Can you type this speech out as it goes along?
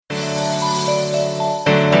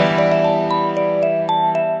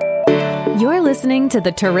listening to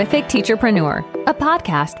The Terrific Teacherpreneur, a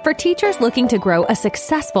podcast for teachers looking to grow a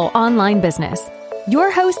successful online business.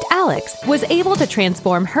 Your host, Alex, was able to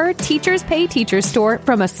transform her Teachers Pay Teachers store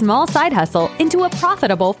from a small side hustle into a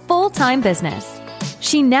profitable full-time business.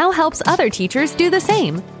 She now helps other teachers do the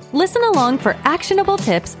same. Listen along for actionable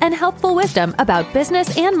tips and helpful wisdom about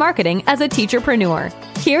business and marketing as a teacherpreneur.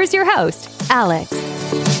 Here's your host, Alex.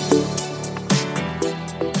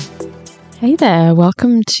 Hey there,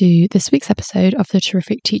 welcome to this week's episode of the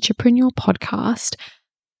Terrific Teacherpreneur podcast.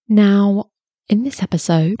 Now, in this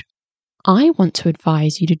episode, I want to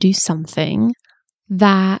advise you to do something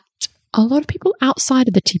that a lot of people outside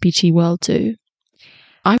of the TPT world do.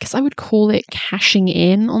 I guess I would call it cashing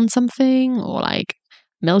in on something or like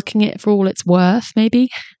milking it for all it's worth, maybe.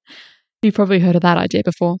 You've probably heard of that idea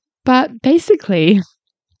before. But basically,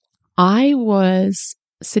 I was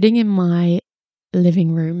sitting in my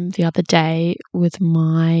living room the other day with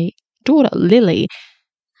my daughter, Lily.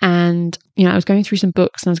 And, I was going through some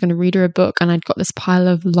books and I was going to read her a book and I'd got this pile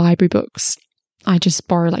of library books. I just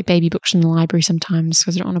borrow like baby books from the library sometimes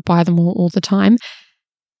because I don't want to buy them all the time.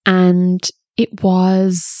 And there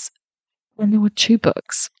were two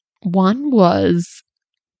books. One was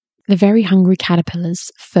The Very Hungry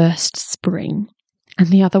Caterpillar's First Spring. And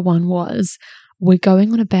the other one was We're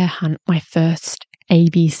Going on a Bear Hunt, My First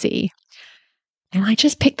ABC. And I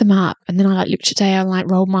just picked them up and then I looked at Dale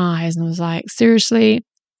and rolled my eyes and I was like, seriously?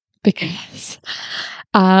 Because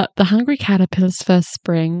The Hungry Caterpillar's First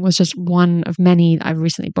Spring was just one of many that I've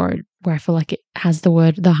recently borrowed where I feel like it has the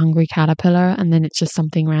word The Hungry Caterpillar and then it's just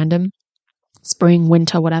something random. Spring,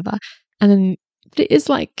 winter, whatever. And then it is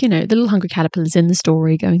the little hungry caterpillar's in the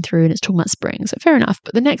story going through and it's talking about spring. So fair enough.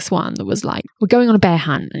 But the next one that was like, we're going on a bear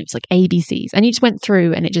hunt and it was like ABCs. And he just went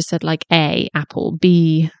through and it just said like A, apple,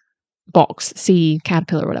 B, box, C,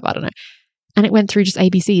 caterpillar, or whatever, I don't know. And it went through just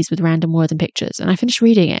ABCs with random words and pictures. And I finished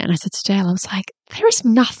reading it and I said to Dale, I was like, there is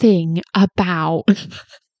nothing about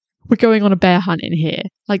we're going on a bear hunt in here.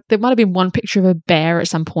 Like there might have been one picture of a bear at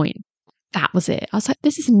some point. That was it. I was like,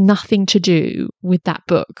 this is nothing to do with that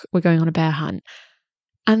book, We're Going on a Bear Hunt.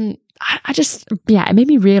 And it made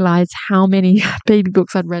me realize how many baby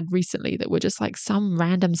books I'd read recently that were just like some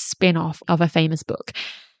random spin-off of a famous book.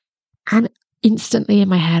 And instantly in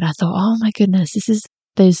my head, I thought, oh my goodness, this is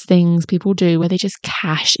those things people do where they just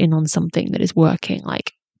cash in on something that is working.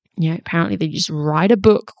 Like, apparently they just write a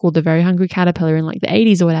book called The Very Hungry Caterpillar in like the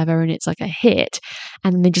 80s or whatever, and it's like a hit.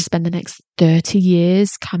 And then they just spend the next 30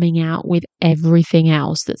 years coming out with everything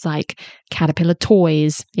else that's like caterpillar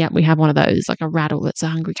toys. Yeah, we have one of those, like a rattle that's a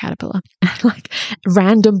hungry caterpillar. Like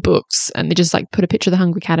random books. And they just like put a picture of the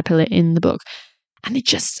hungry caterpillar in the book. And they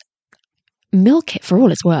just milk it for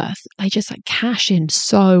all it's worth. They just like cash in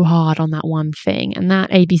so hard on that one thing. And that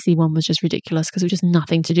ABC one was just ridiculous because it was just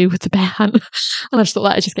nothing to do with the bear hunt. And I just thought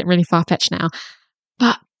that is just getting really far-fetched now.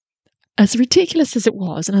 But as ridiculous as it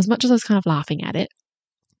was, and as much as I was kind of laughing at it,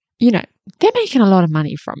 they're making a lot of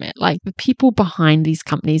money from it. Like the people behind these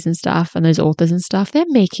companies and stuff and those authors and stuff, they're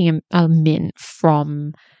making a mint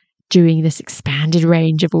from doing this expanded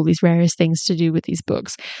range of all these various things to do with these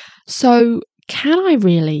books. So can I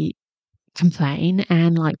really complain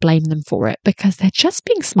and blame them for it? Because they're just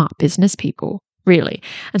being smart business people, really.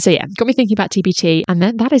 And so got me thinking about TPT. And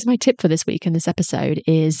then that is my tip for this week in this episode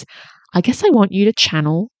is, I guess I want you to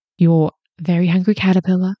channel your Very Hungry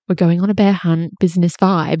Caterpillar, We're Going on a Bear Hunt business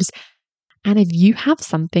vibes. And if you have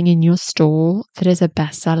something in your store that is a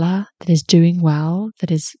bestseller, that is doing well, that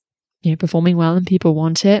is performing well and people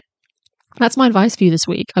want it, that's my advice for you this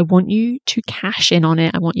week. I want you to cash in on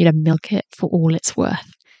it. I want you to milk it for all it's worth.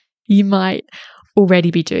 You might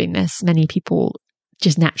already be doing this. Many people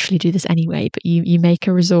just naturally do this anyway, but you make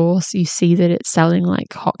a resource, you see that it's selling like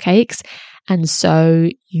hotcakes, and so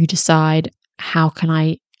you decide, how can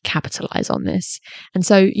I capitalize on this? And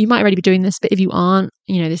so you might already be doing this, but if you aren't,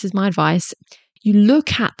 this is my advice. You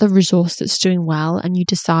look at the resource that's doing well and you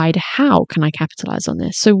decide, how can I capitalize on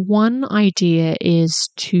this? So one idea is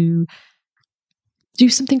to do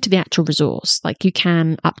something to the actual resource. Like you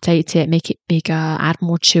can update it, make it bigger, add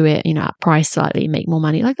more to it, up price slightly, make more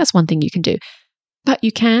money. Like that's one thing you can do. But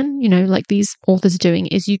you can, like these authors are doing,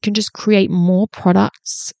 is you can just create more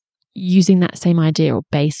products using that same idea or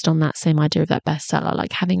based on that same idea of that bestseller,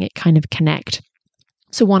 like having it kind of connect.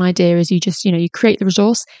 So one idea is you just, you create the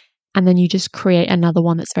resource and then you just create another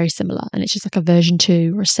one that's very similar. And it's just like a version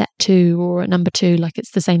 2 or a set 2 or a number 2, like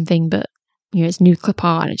it's the same thing, but it's nuclear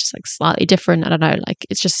part and it's just like slightly different. I don't know, like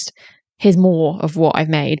it's just, here's more of what I've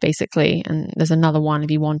made basically. And there's another one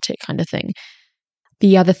if you want it kind of thing.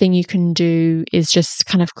 The other thing you can do is just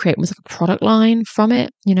kind of create almost like a product line from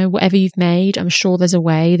it. Whatever you've made, I'm sure there's a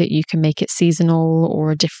way that you can make it seasonal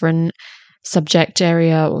or a different subject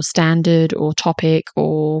area or standard or topic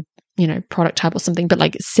or, product type or something, but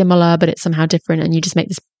like similar, but it's somehow different. And you just make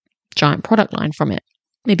this giant product line from it.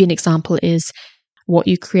 Maybe an example is what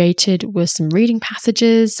you created was some reading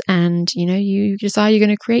passages and, you decide you're going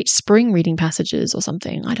to create spring reading passages or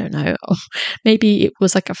something. I don't know. Or maybe it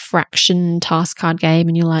was like a fraction task card game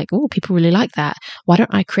and you're like, oh, people really like that. Why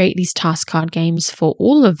don't I create these task card games for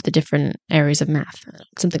all of the different areas of math?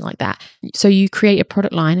 Something like that. So you create a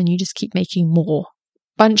product line and you just keep making more,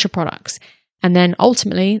 bunch of products. And then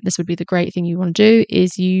ultimately, this would be the great thing you want to do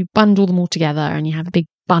is you bundle them all together and you have a big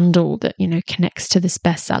bundle that, connects to this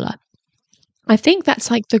bestseller. I think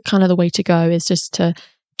that's like the way to go, is just to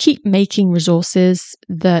keep making resources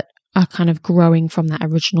that are kind of growing from that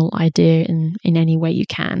original idea in any way you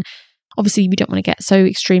can. Obviously, we don't want to get so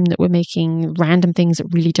extreme that we're making random things that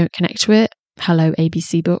really don't connect to it. Hello,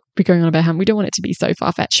 ABC book. We're going on about how we don't want it to be so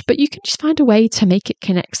far-fetched, but you can just find a way to make it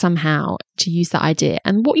connect somehow to use that idea.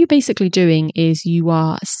 And what you're basically doing is you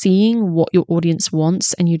are seeing what your audience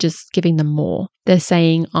wants and you're just giving them more. They're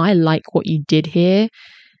saying, I like what you did here.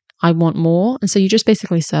 I want more. And so you're just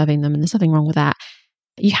basically serving them, and there's nothing wrong with that.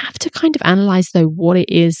 You have to kind of analyze, though, what it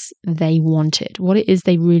is they wanted, what it is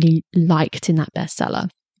they really liked in that bestseller.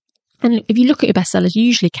 And if you look at your bestsellers, you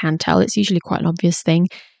usually can tell. It's usually quite an obvious thing.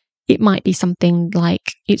 It might be something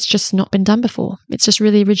like it's just not been done before. It's just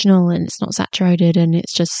really original and it's not saturated and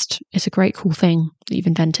it's a great, cool thing that you've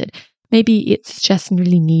invented. Maybe it's just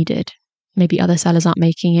really needed. Maybe other sellers aren't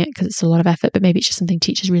making it because it's a lot of effort, but maybe it's just something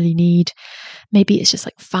teachers really need. Maybe it's just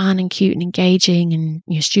like fun and cute and engaging and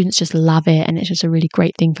your students just love it and it's just a really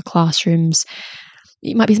great thing for classrooms.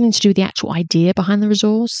 It might be something to do with the actual idea behind the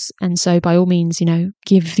resource. And so by all means,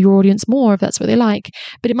 give your audience more if that's what they like.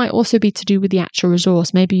 But it might also be to do with the actual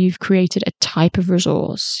resource. Maybe you've created a type of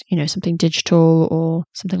resource, something digital or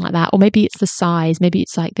something like that. Or maybe it's the size. Maybe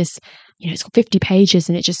it's like this, it's got 50 pages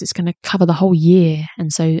and it's going to cover the whole year.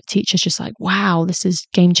 And so teachers just like, wow, this is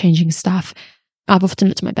game-changing stuff. I've often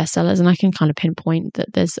looked at my bestsellers and I can kind of pinpoint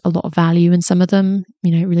that there's a lot of value in some of them.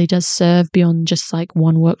 It really does serve beyond just like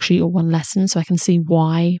one worksheet or one lesson. So I can see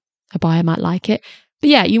why a buyer might like it. But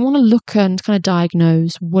yeah, you want to look and kind of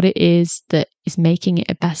diagnose what it is that is making it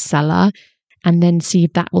a bestseller and then see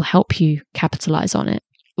if that will help you capitalize on it.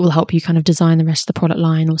 It will help you kind of design the rest of the product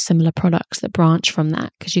line or similar products that branch from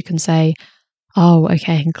that, because you can say, oh,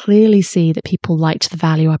 okay, I can clearly see that people liked the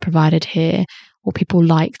value I provided here, or people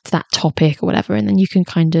liked that topic or whatever. And then you can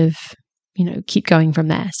kind of, keep going from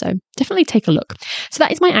there. So definitely take a look. So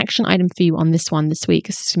that is my action item for you on this one this week.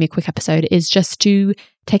 This is going to be a quick episode, is just to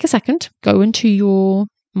take a second, go into your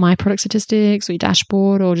My Product Statistics or your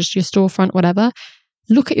dashboard or just your storefront, whatever.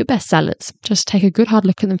 Look at your bestsellers. Just take a good hard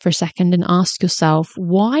look at them for a second and ask yourself,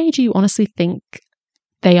 why do you honestly think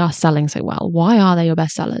they are selling so well? Why are they your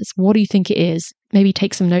bestsellers? What do you think it is? Maybe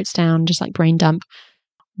take some notes down, just like brain dump,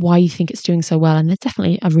 why you think it's doing so well. And there's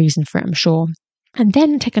definitely a reason for it, I'm sure. And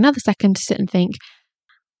then take another second to sit and think,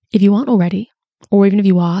 if you aren't already, or even if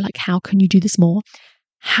you are, like, how can you do this more?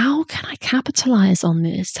 How can I capitalize on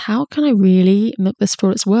this? How can I really milk this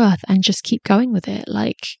for its worth and just keep going with it?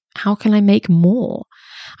 Like, how can I make more?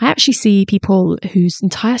 I actually see people whose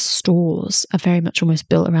entire stores are very much almost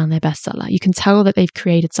built around their bestseller. You can tell that they've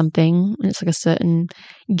created something, and it's like a certain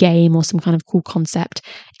game or some kind of cool concept.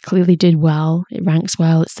 It clearly did well. It ranks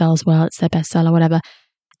well. It sells well. It's their bestseller, whatever.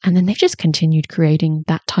 And then they've just continued creating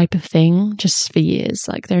that type of thing just for years.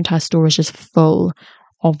 Like their entire store is just full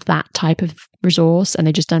of that type of resource, and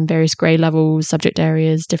they've just done various grade levels, subject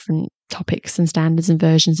areas, different topics and standards and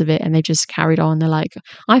versions of it, and they've just carried on. They're like,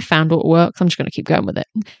 I found what works, I'm just going to keep going with it.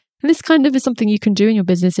 And this kind of is something you can do in your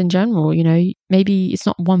business in general. Maybe it's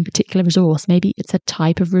not one particular resource, maybe it's a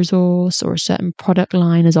type of resource or a certain product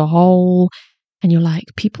line as a whole, and you're like,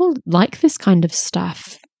 people like this kind of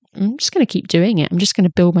stuff. I'm just going to keep doing it. I'm just going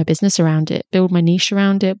to build my business around it, build my niche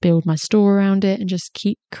around it, build my store around it, and just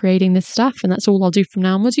keep creating this stuff. And that's all I'll do from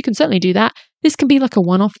now onwards. You can certainly do that. This can be like a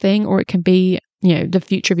one-off thing, or it can be, the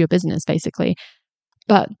future of your business, basically.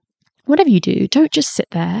 But whatever you do, don't just sit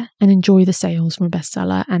there and enjoy the sales from a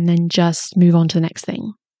bestseller and then just move on to the next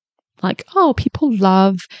thing. Like, oh, people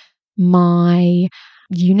love my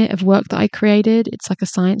unit of work that I created. It's like a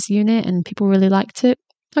science unit and people really liked it.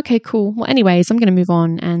 Okay, cool. Well, anyways, I'm going to move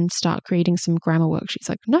on and start creating some grammar worksheets.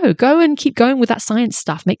 Like, no, go and keep going with that science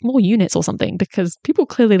stuff. Make more units or something, because people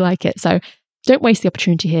clearly like it. So don't waste the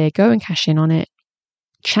opportunity here. Go and cash in on it.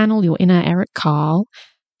 Channel your inner Eric Carle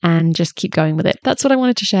and just keep going with it. That's what I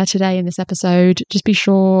wanted to share today in this episode. Just be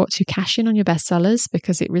sure to cash in on your bestsellers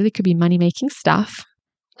because it really could be money-making stuff.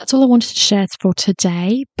 That's all I wanted to share for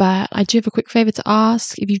today, but I do have a quick favor to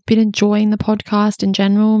ask. If you've been enjoying the podcast in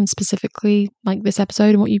general, and specifically like this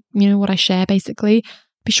episode and what I share basically,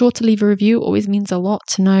 be sure to leave a review. It always means a lot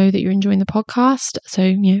to know that you're enjoying the podcast.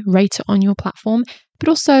 So, rate it on your platform, but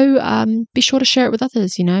also be sure to share it with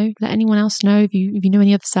others, let anyone else know. If you know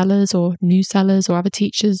any other sellers or new sellers or other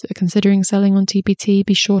teachers that are considering selling on TPT,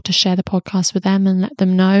 be sure to share the podcast with them and let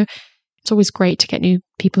them know. It's always great to get new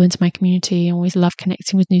people into my community. I always love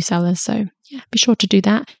connecting with new sellers. So be sure to do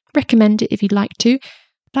that. Recommend it if you'd like to.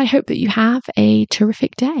 But I hope that you have a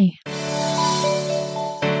terrific day.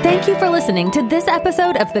 Thank you for listening to this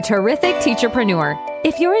episode of The Terrific Teacherpreneur.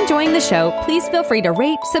 If you're enjoying the show, please feel free to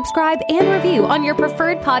rate, subscribe, and review on your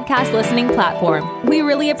preferred podcast listening platform. We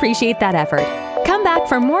really appreciate that effort. Come back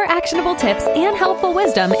for more actionable tips and helpful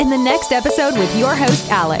wisdom in the next episode with your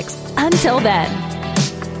host, Alex. Until then.